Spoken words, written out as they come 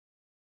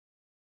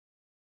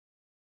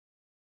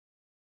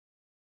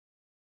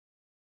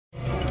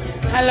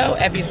Hello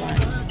everyone,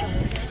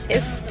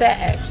 it's the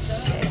F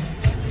shit.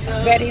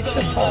 Ready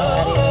to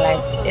party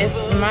like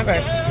it's my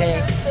birthday.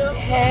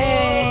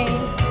 Hey,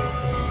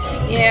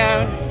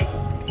 yeah.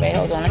 Wait,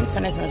 hold on, let me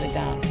turn this music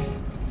down.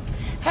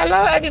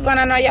 Hello everyone,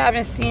 I know y'all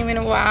haven't seen me in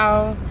a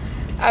while.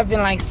 I've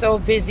been like so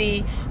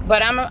busy,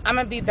 but I'm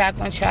gonna be back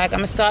on track. I'm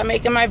gonna start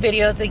making my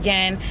videos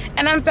again,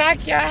 and I'm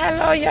back, y'all.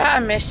 Hello y'all, I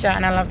miss y'all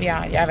and I love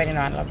y'all. Y'all already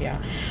know I love y'all.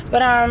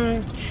 But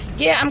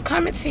yeah, I'm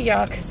coming to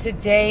y'all because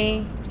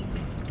today,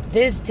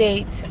 this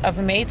date of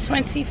May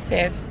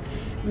 25th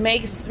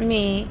makes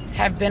me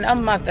have been a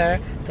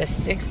mother for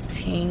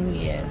 16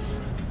 years.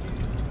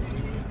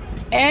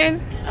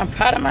 And I'm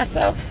proud of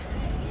myself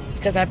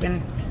because I've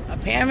been a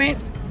parent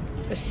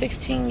for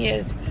 16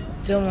 years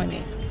doing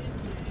it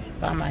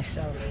by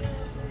myself.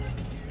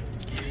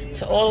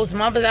 To all those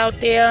mothers out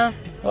there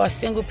who are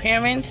single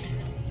parents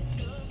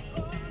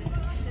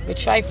with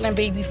trifling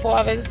baby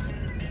fathers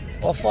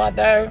or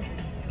father,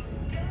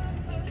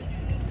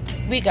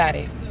 we got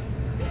it.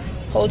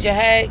 Hold your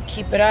head,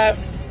 keep it up,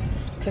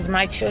 because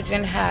my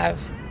children have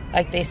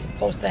like they're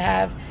supposed to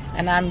have,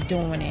 and I'm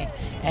doing it.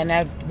 And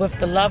with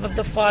the love of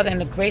the Father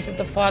and the grace of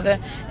the Father,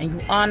 and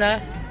you honor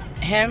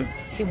Him,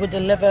 He will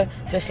deliver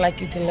just like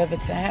you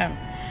delivered to Him.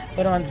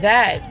 But on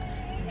that,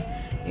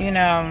 you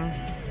know,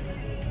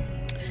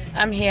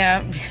 I'm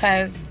here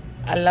because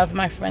I love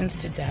my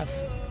friends to death.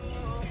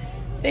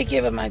 They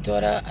gave my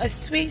daughter a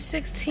sweet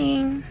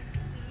 16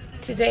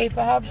 today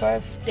for her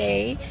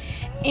birthday.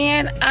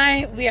 And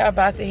we are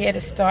about to hear to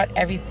start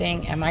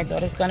everything, and my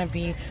daughter's gonna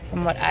be,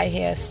 from what I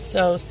hear,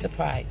 so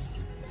surprised.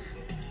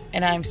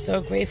 And I'm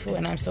so grateful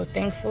and I'm so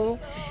thankful.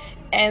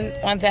 And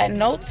on that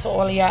note, to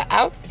all of y'all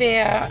out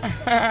there,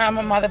 I'm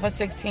a mother for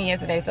 16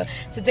 years today. So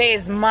today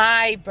is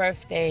my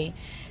birthday.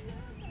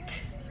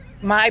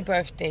 My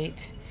birth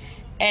date.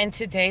 And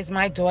today's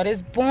my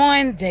daughter's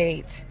born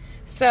date.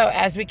 So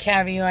as we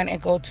carry on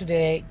and go through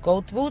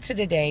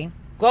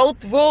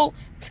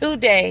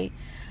today,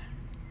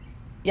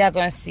 y'all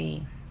gonna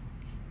see.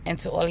 And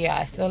to all y'all,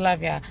 I still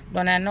love y'all.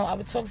 Don't I know I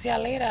will talk to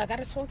y'all later. I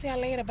gotta talk to y'all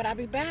later, but I'll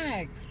be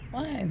back.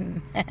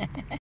 One.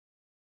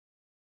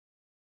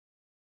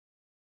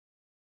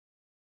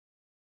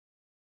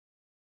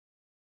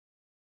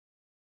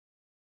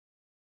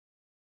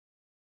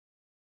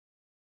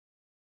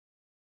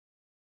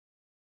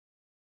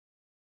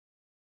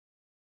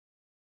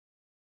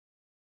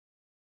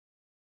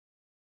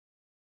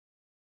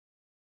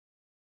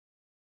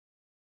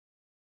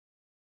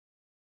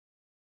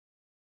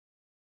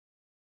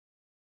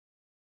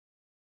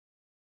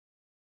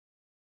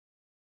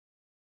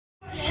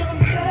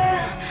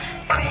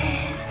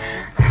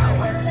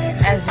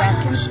 As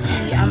y'all can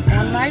see, I'm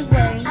on my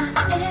way.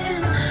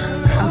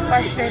 I'm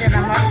frustrated,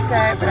 I'm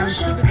upset, but I'm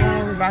keep it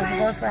going. We're about to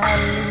go for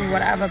Halloween,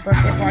 whatever,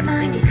 birthday party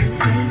thing.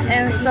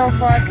 And so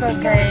far, so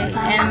good.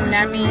 And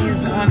that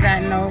means, on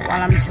that note,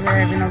 while I'm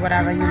driving or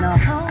whatever, you know,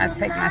 I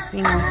take my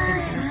scenery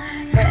pictures.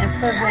 But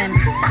until then,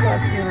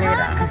 talk to you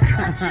later.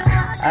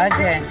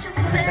 Again,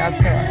 we shall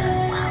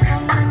talk.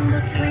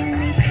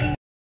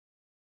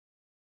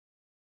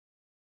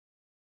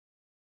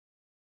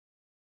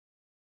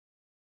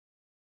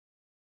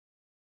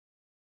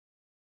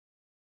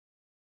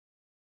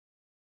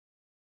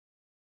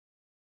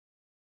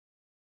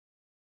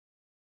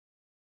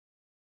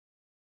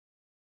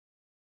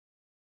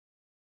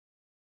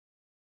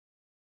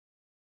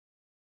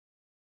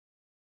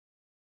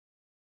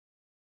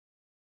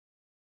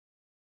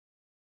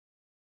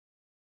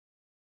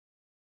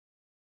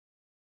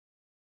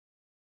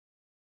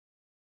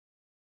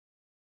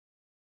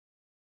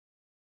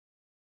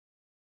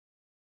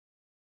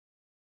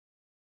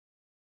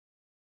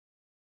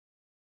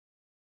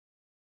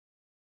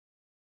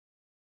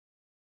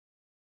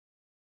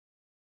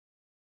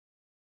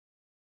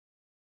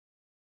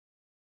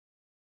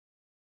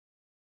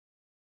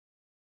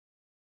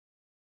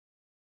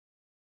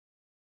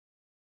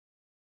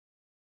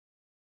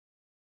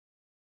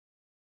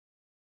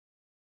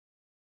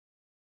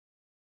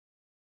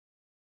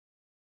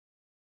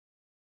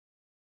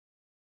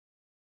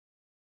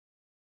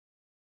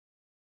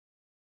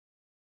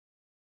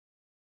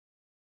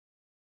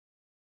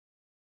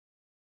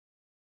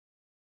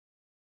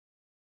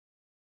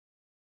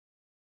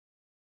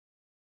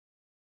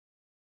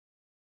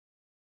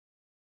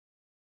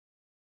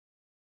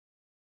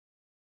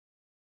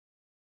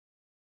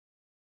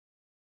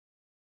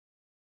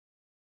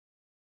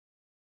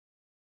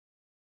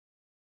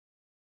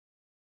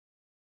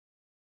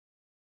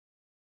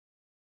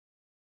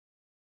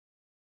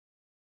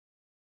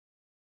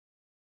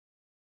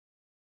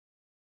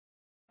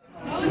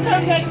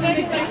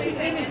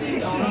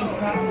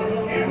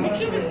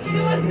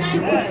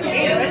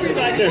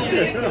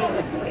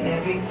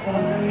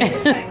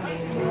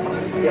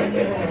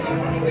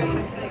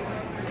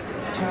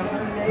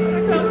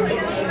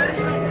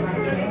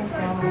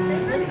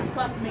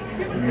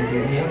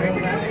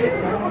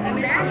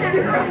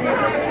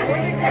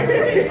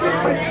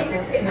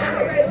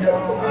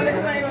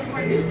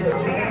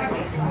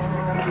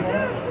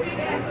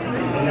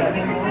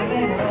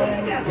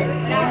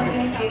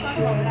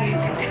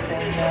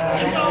 I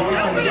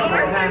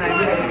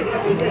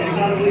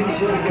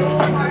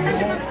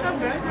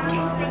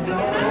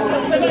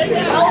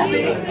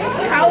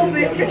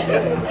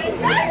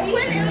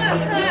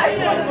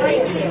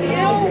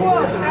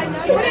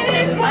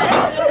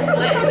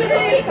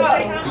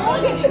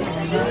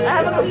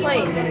have a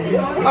complaint.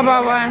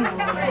 About what?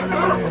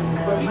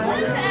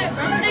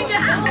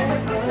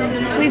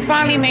 We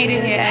finally made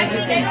it here, as you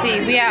can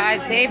see. We are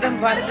at Dave &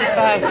 Buster's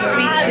for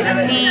Sweet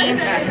 16.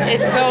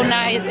 It's so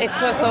nice. It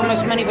costs so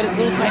much money, but it's a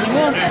little tiny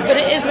room. But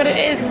it is what it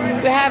is.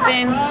 We're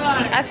having,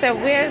 I said,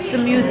 where's the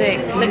music?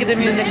 Look at the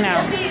music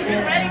now.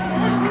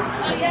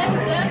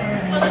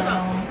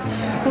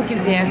 Who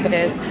can dance to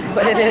this?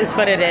 But it is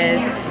what it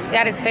is. You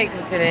gotta take me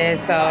to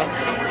this. So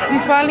we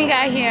finally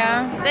got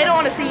here. They don't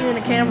want to see you in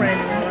the camera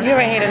anymore. You're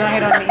a hater, don't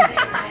hate on me.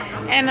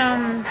 And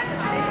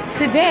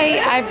today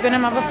I've been a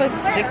mother for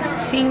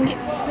 16.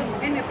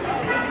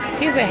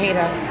 He's a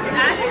hater.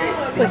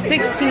 For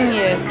 16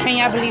 years. Can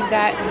y'all believe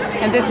that?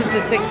 And this is the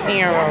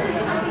 16-year-old.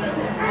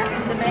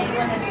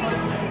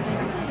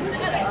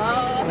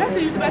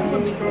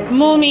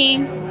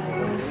 Mooney,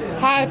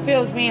 how it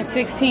feels being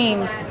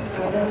 16.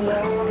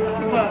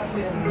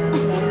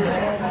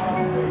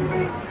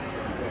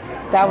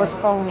 That was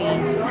phony,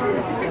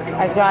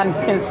 as y'all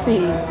can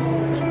see.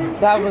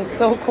 That was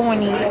so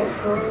corny,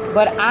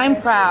 but I'm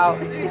proud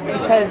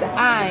because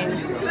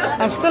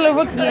I'm still a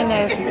rookie in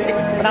this,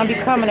 but I'm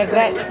becoming a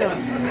vet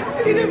soon.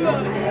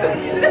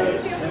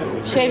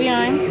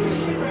 Shavion,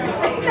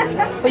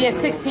 for your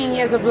 16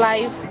 years of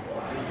life,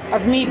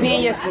 of me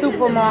being your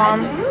super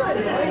mom,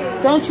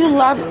 don't you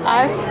love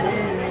us?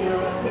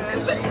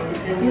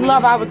 You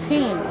love our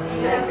team,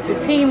 the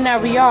team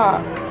that we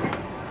are,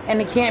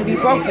 and it can't be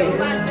broken.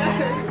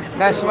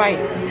 That's right.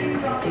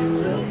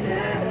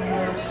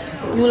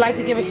 You would like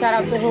to give a shout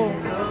out to who?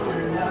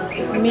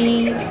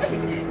 Me.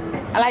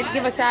 I like to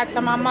give a shout out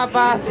to my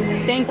mother.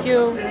 Thank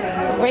you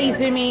for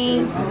raising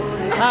me.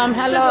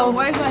 Hello.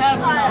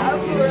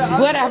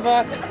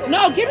 Whatever.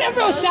 No, give me a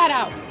real shout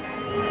out.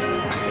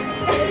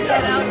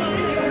 Shout out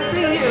to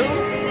you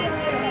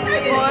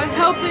for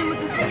helping with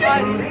the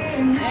survival.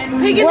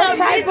 And picking What up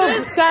type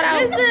Mitch's, of shout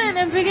out? Listen,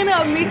 and picking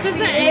up Mitch's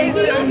and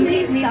Asia.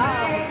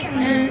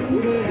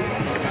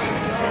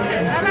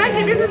 I like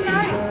it. This is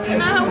nice.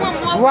 And I want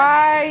more.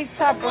 What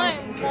type I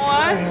of,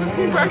 want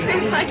more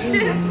birthdays like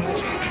this.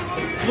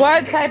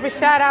 what type of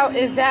shout out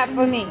is that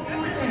for me?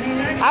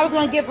 I was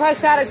gonna give her a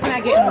shout out. She's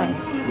not getting one.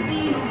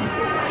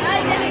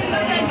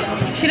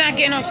 She's not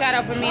getting no shout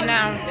out for me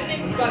now.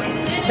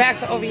 Back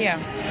to over here.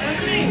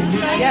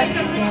 Yes.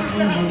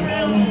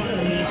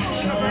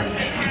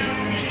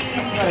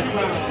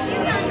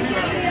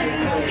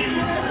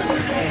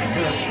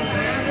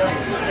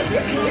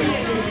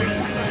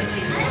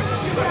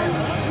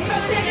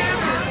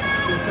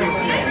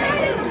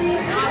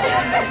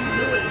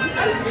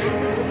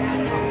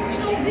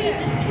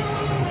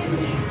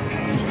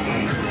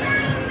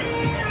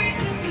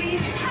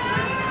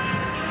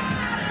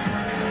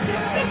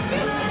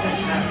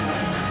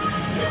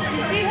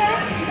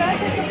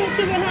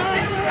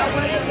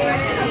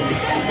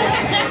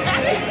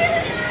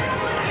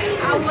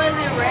 I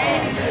wasn't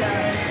ready.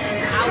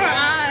 Her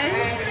eyes.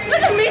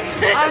 Look at me.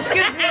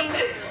 Excuse me.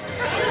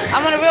 I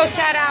want a real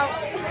shout out.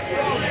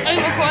 Are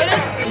you recording?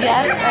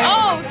 Yes.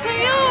 Oh, to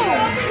you.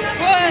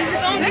 What?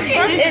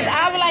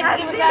 I would like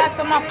to give a shout out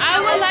to my. I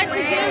would like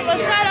to give a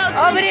shout out to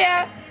Over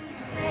there.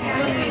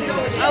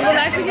 I would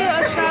like to give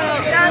a shout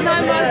out to my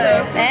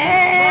mother for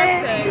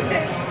birthday.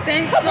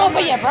 Thanks Come so on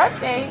for much. your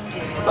birthday.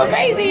 For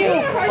raising you.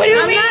 What do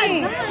you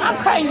mean? I'm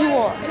cutting you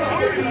off.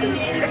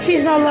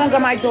 She's no longer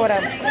my daughter.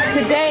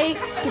 Today,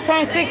 she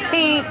turned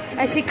 16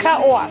 and she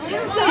cut off.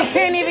 She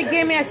can't even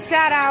give me a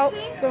shout out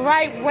the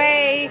right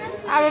way.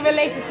 Our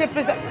relationship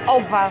is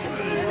over.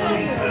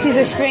 She's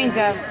a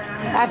stranger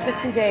after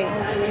today.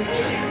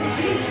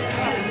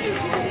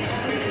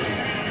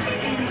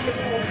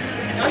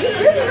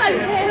 This is like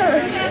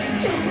hair.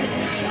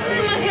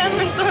 My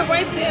camera start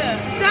right there.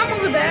 Should I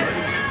move it back?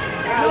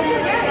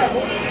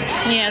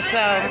 Yeah,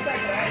 so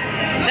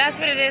that's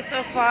what it is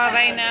so far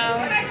right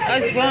now.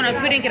 Us grown-ups,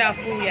 we didn't get our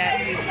food yet.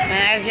 And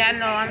as y'all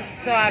know, I'm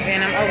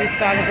starving. I'm always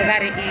starving because I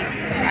didn't eat.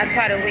 I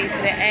try to wait to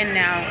the end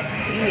now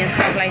to eat and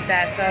stuff like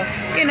that. So,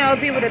 you know,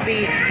 be what it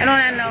be. And on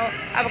that note,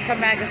 I will come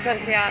back and talk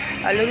to y'all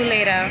a little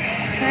later.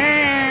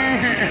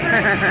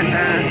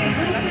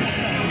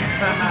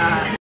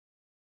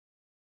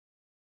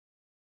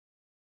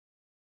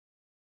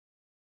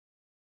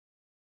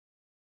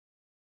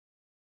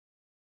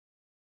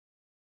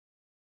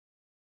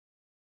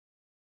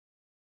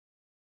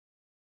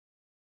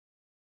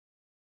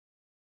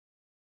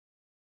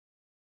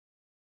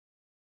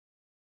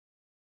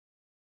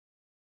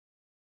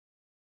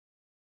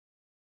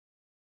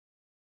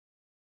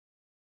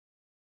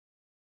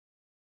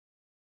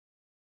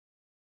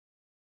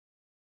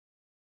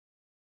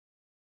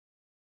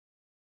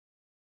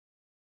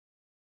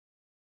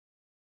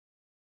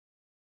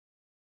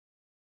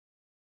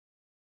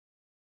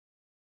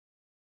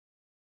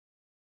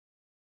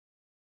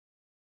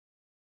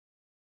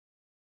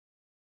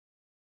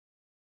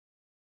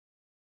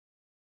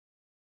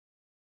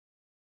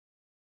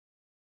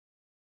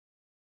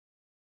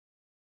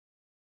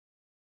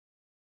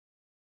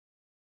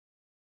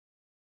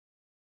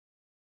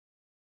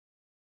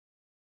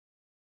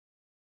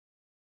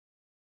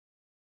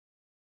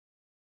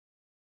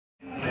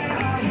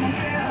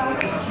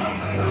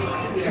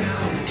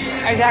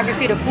 As y'all can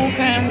see, the food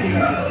comes.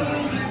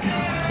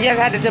 You guys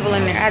had to dibble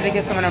in there. I had to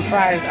get some of them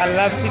fries. I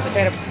love sweet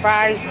potato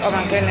fries. Oh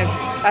my goodness,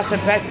 that's the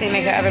best thing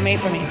they could ever make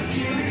for me.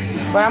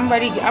 But I'm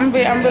ready. I'm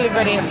really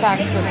ready to attack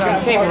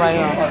this table right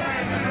now.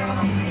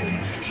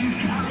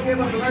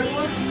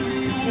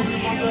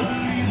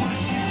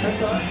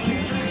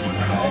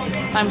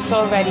 I'm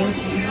so ready.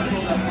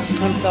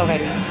 I'm so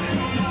ready.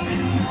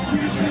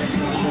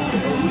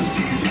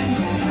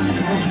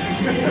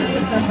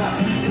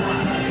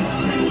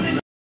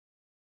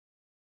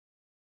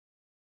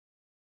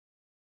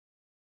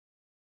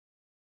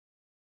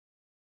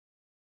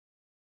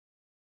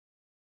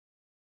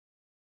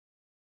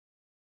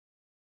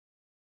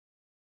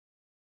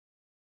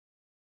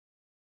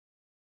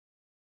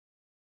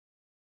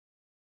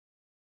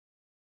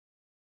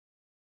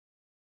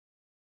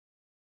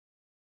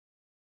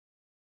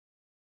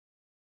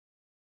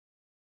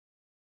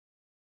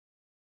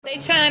 They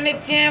trying to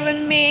jam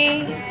with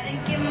me.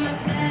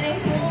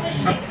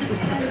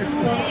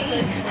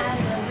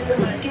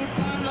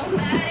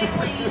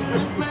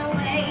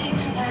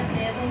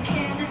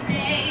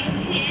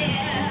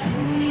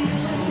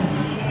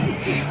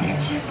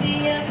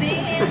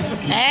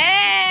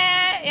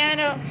 Yeah, I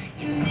know.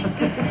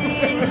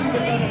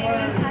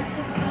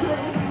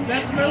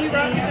 That's really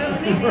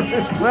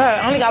rocking. Well,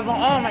 I only got one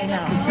on right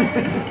now.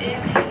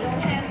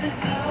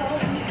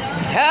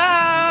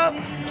 Help!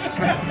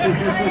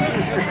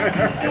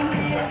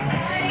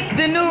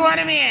 The new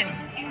running man.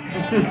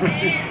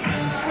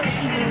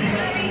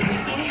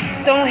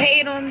 Don't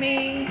hate on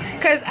me,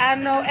 cause I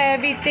know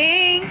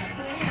everything.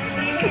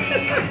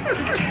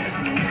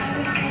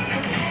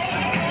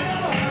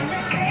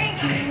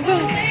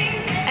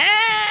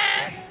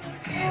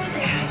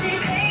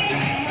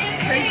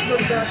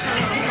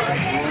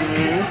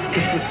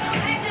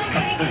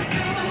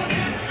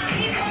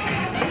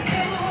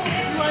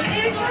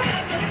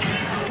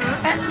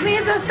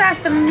 Please don't stop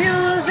the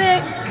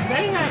music.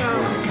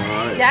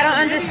 Y'all don't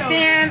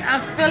understand.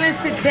 I'm feeling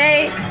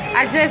today.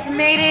 I just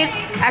made it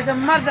as a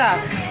mother.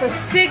 For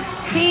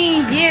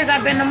 16 years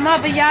I've been a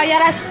mother, y'all. Y'all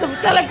that's to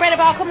celebrate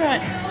about. Come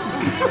on.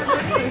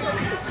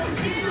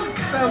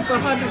 So for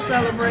her to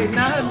celebrate,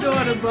 not her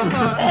daughter, but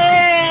her.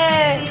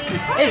 Hey,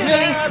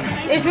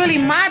 it's really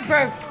my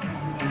birth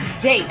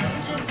date.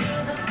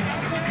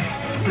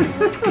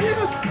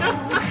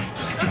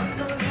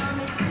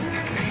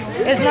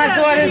 It's my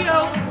daughter's.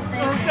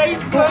 On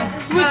Facebook,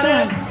 Which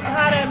one?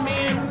 How that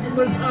man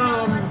was,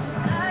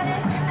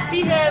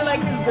 he had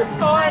like his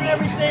guitar and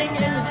everything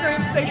in the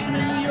train station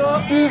in New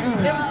York.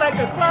 It was like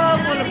a clown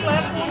on the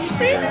platform. You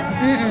see it?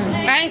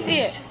 I ain't see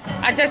it.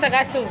 I got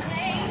to. You know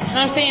what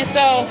I'm saying?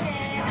 So,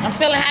 I'm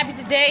feeling happy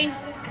today.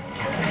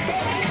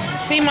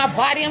 See my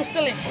body, I'm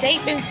still in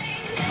shape.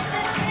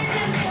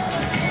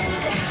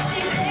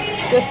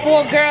 With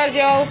 4 girls,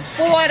 yo.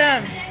 4 of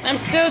them. I'm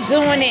still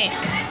doing it.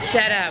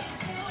 Shut up.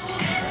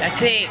 That's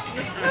it.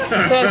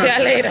 Talk to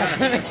y'all later.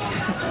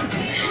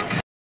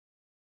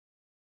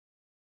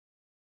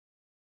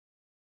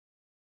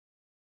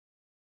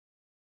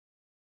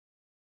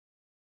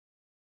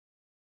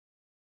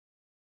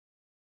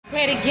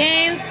 Play the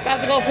games.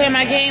 About to go play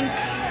my games.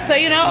 So,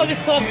 you know, I always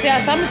talk to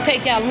y'all. So I'm going to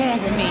take y'all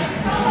along with me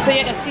so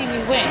y'all can see me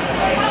win.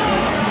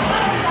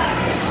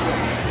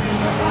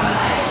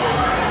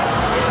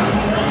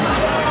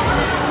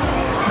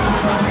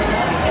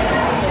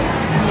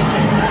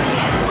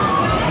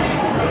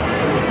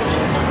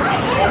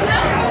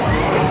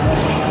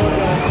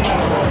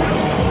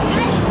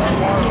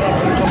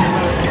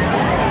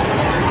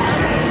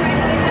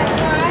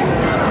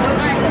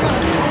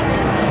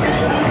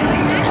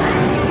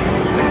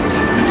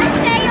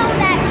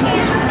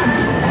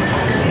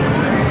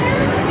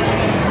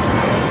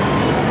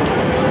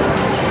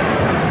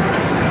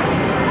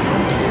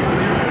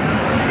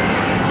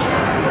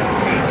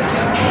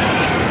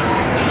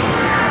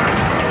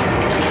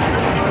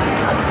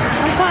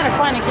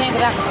 The game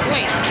that I can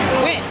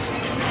win.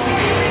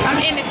 I'm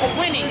in it to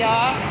win it,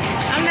 y'all.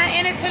 I'm not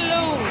in it to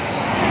lose.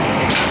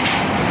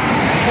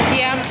 Cause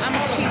yeah, I'm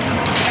a cheap.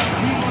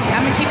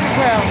 I'm a cheap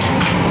girl.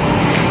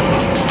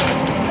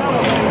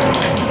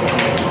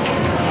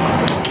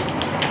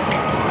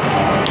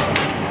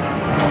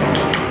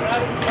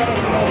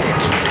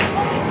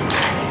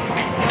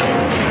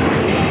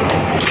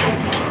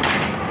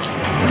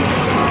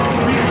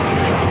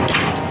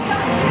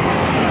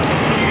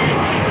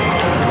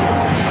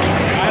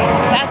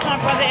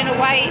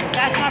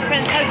 That's my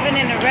friend's husband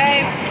in the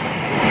red.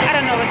 I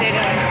don't know what they're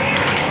doing.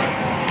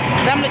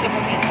 But I'm looking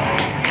for me. You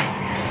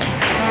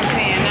know what I'm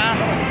saying? Now,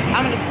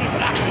 I'm going to see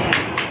what I can do.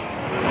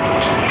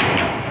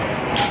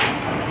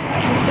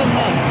 I'm still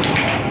up.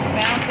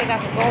 Man, I don't think I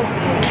can go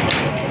for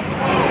it.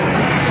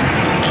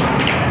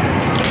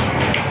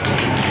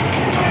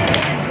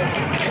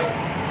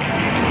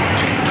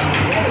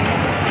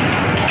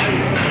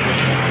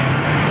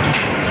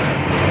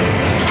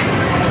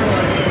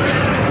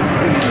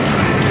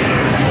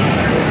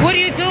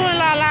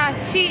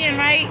 Cheating,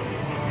 right?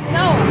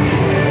 No.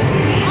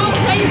 Oh,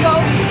 there you go.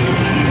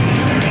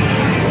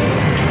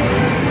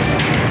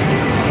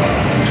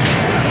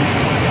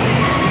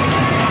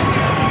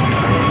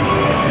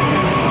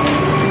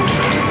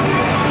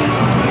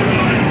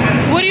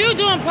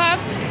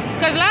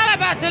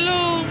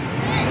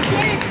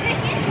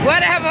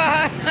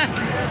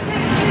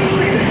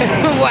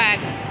 Whack.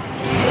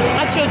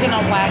 My children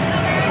are whack.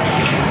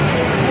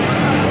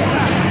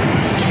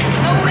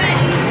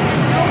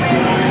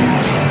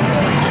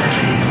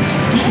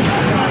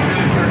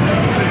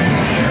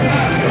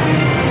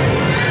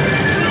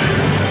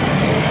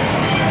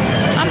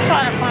 I'm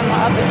trying to find my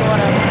other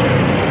daughter.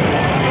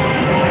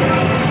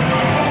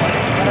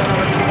 I don't know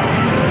where she's at.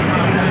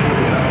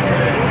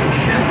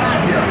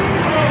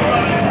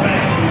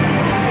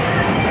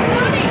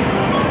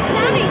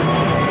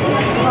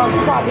 Oh,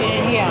 she's probably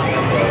in here.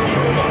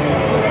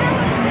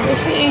 Is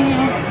she in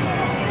here?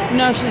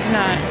 No, she's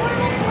not.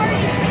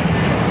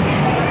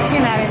 She's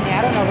not in there.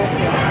 I don't know where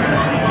she is.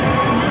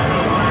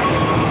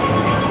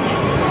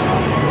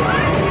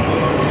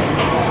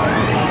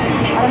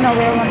 I don't know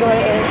where my daughter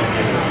is.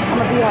 I'm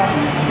gonna be her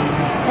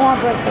on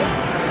her birthday.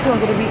 She gonna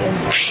get a beating.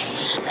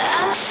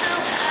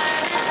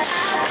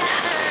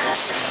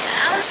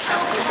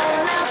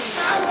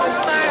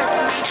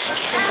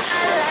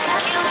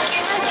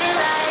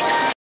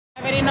 I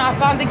already know I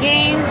found the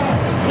game.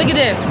 Look at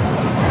this.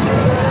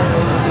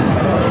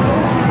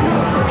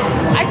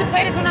 I used to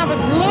play this when I was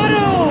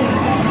little.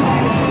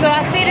 So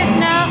I see this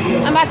now.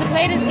 I'm about to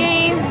play this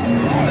game.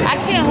 I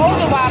can't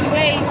hold it while I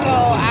play, so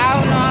I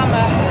don't know how I'm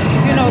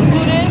gonna,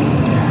 do this.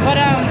 But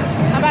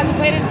I'm about to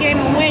play this game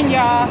and win,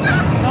 y'all.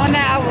 On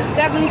that, I will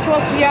definitely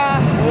talk to y'all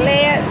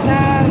later.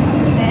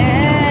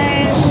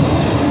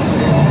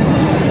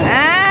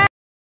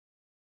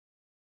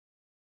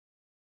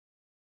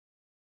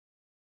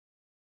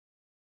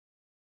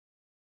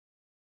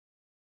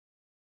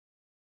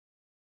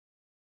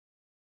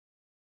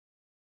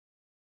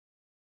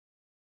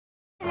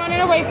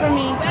 Running away from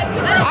me.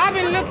 I've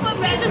been looking.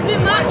 Just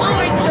been my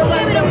own. So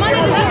give me the money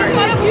to get in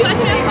front of you. I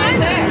can't find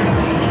that.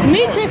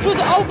 Matrix was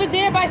over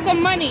there by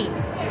some money.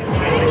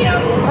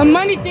 A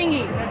money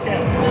thingy.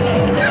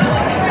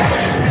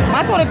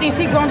 My daughter thinks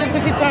she grown just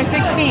because she turned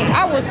 16.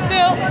 I will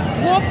still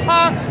whoop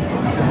her.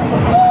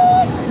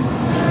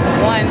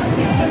 One.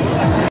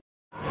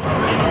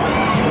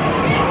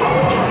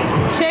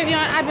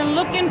 Shavion, I've been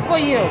looking for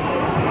you.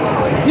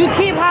 You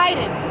keep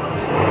hiding.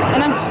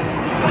 And I'm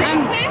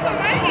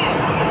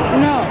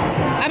no,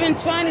 I've been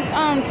trying to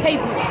tape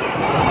you.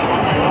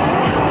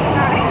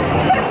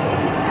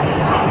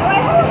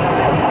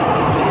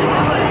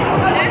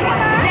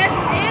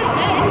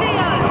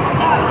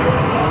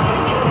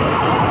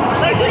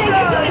 That's India.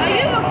 Are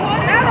you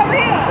recording? I'm over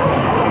here.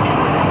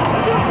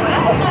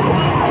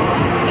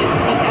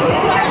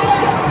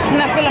 I'm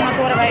not feeling my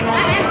daughter right now.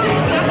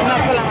 I'm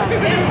not feeling her.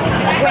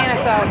 She's playing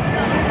herself.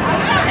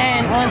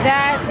 And on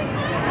that,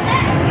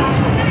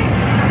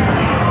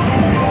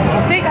 I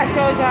think I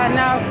showed y'all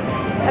enough.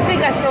 I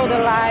think I showed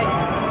a lot.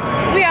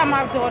 We are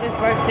my daughter's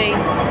birthday.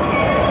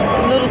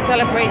 Little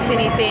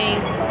celebration-y thing.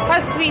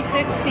 Her sweet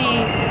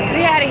 16.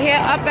 We had it here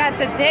up at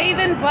the Dave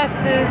 &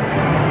 Buster's.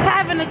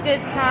 Having a good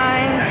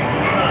time.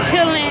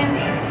 Chilling.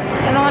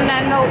 And on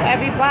that note,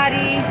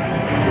 everybody,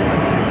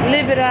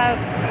 live it up.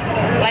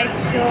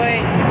 Life's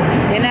short.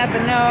 You never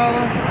know.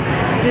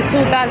 This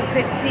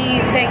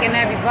 2016 is taking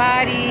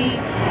everybody.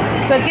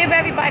 So give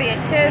everybody a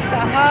kiss,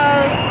 a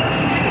hug.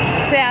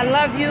 Say I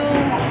love you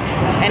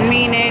and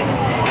mean it,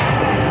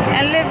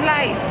 and live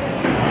life,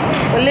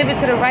 but live it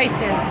to the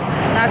righteous,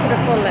 not to the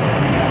fullest.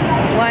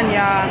 One,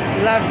 y'all.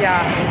 Love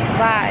y'all.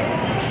 Bye.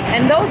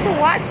 And those who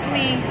watch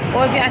me,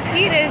 or if y'all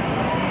see this,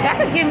 y'all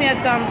could give me a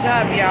thumbs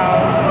up,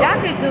 y'all. Y'all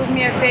could do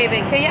me a favor.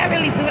 Can y'all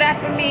really do that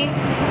for me?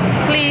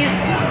 Please.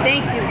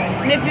 Thank you.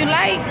 And if you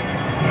like,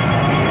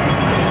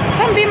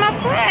 come be my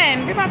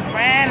friend. Be my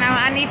friend.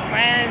 I need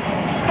friends.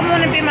 Come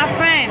on and be my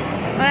friend.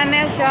 On that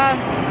note, y'all.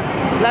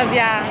 Love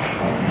y'all.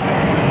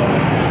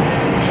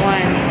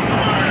 One.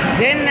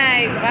 Good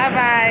night.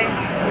 Bye-bye.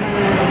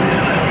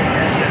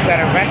 You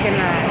better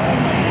recognize.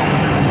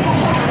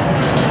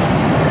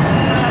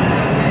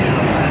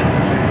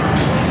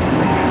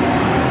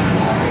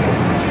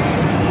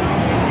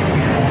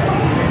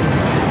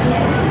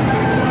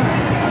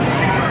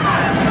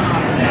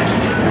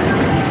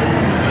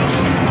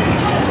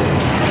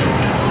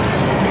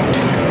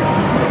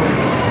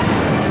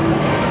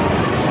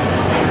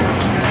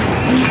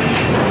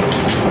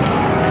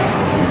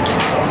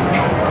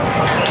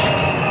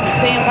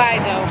 Saying bye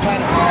though, but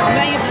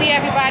now you see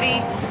everybody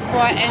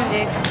before I end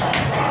it.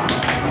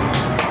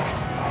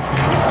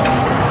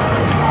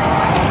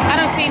 I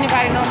don't see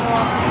anybody no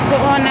more. So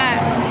on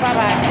that,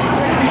 bye-bye.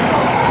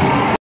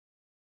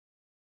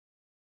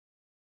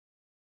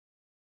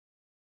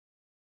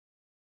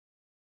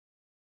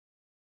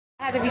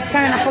 I had to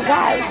return, I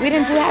forgot. We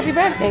didn't do happy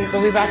birthdays,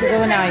 but we're about to do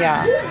it now,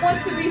 y'all.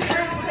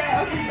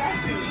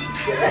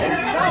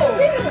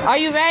 Are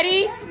you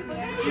ready?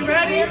 You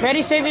ready?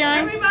 Ready,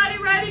 Shavion? Everybody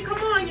ready?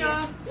 Come on,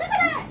 y'all.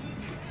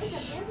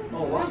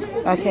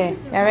 Okay,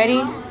 y'all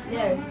ready?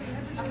 Yes.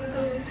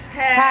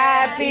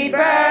 Happy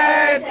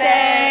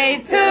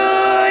birthday to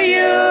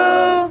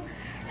you.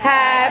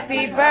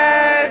 Happy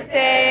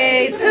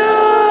birthday to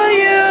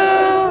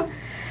you.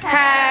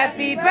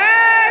 Happy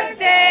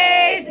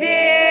birthday,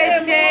 dear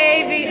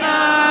Shavion.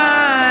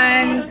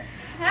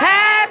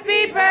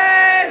 Happy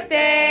birthday.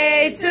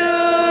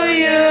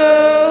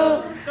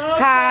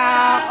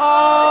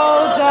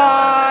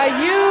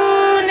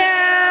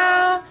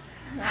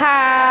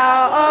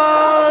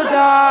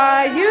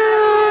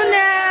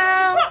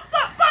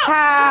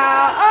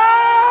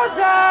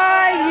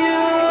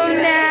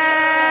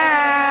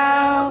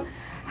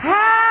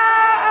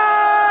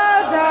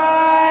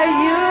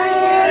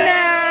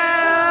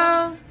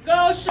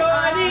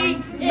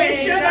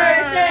 your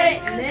birthday.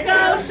 Go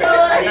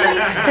shorty.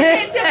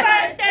 It's your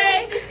birthday.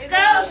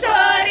 Go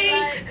shorty.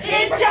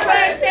 It's your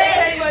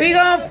birthday. We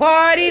gonna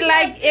party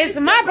like it's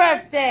my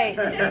birthday.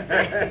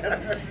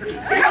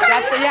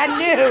 Y'all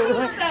knew.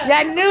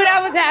 Y'all knew that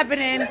was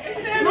happening.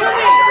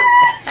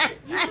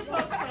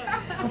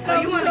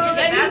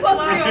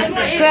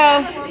 So,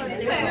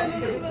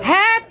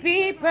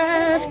 happy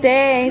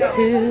birthday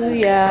to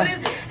ya.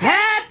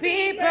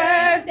 Happy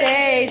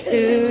birthday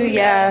to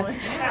ya.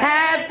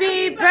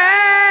 Happy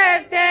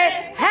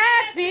birthday.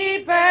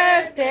 Happy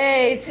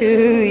birthday to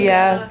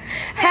ya.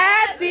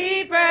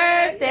 Happy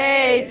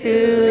birthday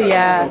to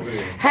ya.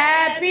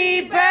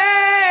 Happy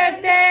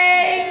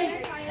birthday.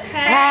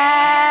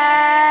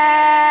 Happy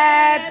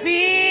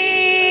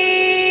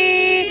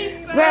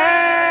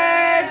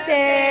birthday.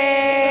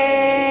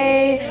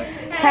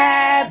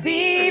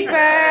 Happy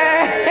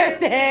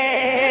birthday.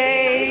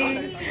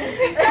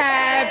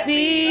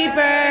 Happy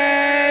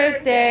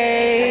birthday.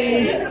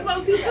 You're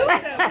supposed to do that.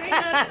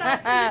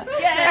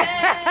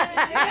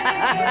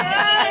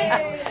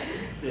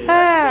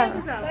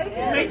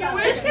 Make your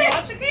wish.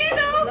 Watch your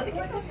candle.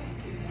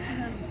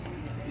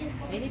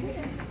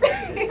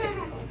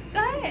 Go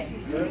ahead.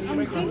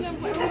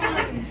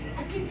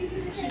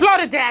 Blow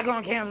the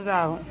daggone candles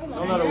out.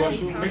 Don't let her rush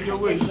you. Make your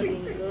wish.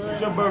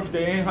 It's your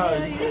birthday, ain't hard.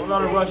 Don't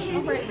let her rush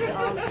you.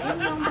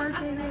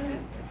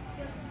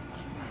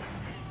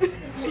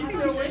 She's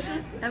still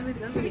wishing.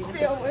 She's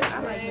still wishing.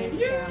 Happy birthday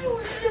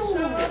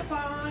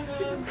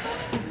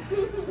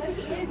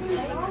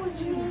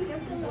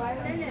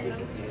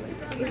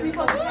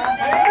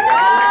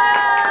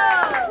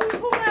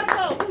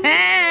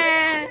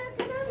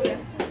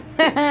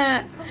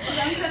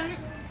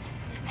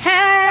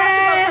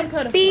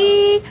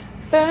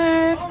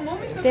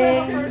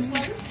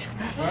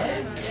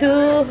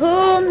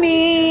to me.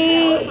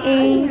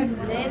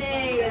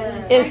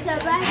 It's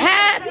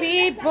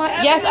happy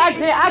birthday. Yes, I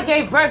did. I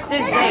gave birth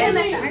this day.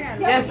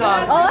 That's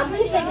all.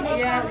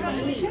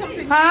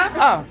 Huh?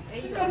 Oh.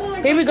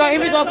 Here we go. Here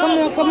we go. Come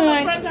on. Come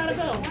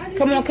on.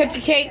 Come on. Cut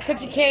your cake.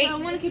 Cut your cake. I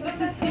want to keep it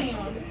 16.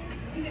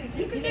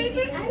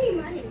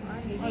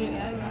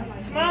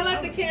 Smile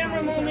at the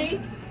camera,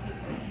 mommy.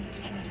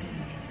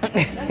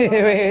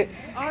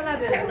 All I've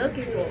been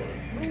looking for.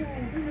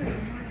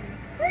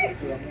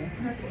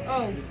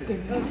 Oh,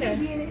 goodness.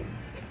 Okay.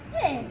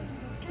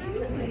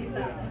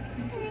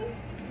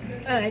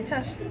 All right,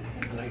 touch.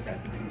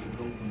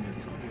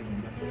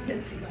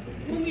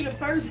 Give me the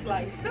first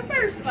slice. The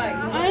first slice.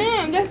 I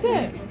am. That's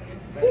it.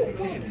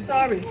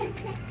 Sorry.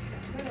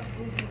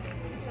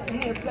 I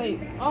need a plate.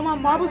 Oh, my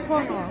marbles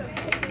falling off.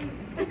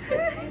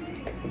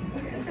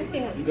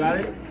 You got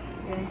it?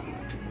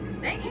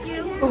 Thank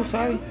you. Oh,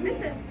 sorry.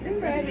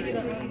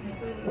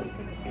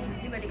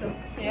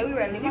 Yeah, we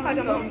ready.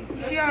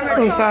 She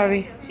already. Oh,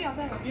 sorry.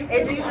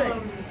 Is you good?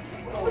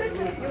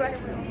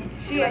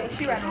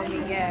 She right on me,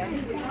 yeah.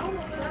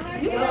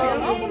 You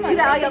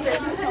got all your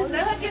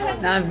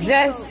business. Now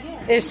this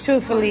is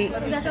truthfully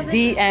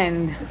the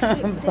end.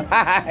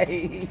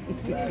 Bye.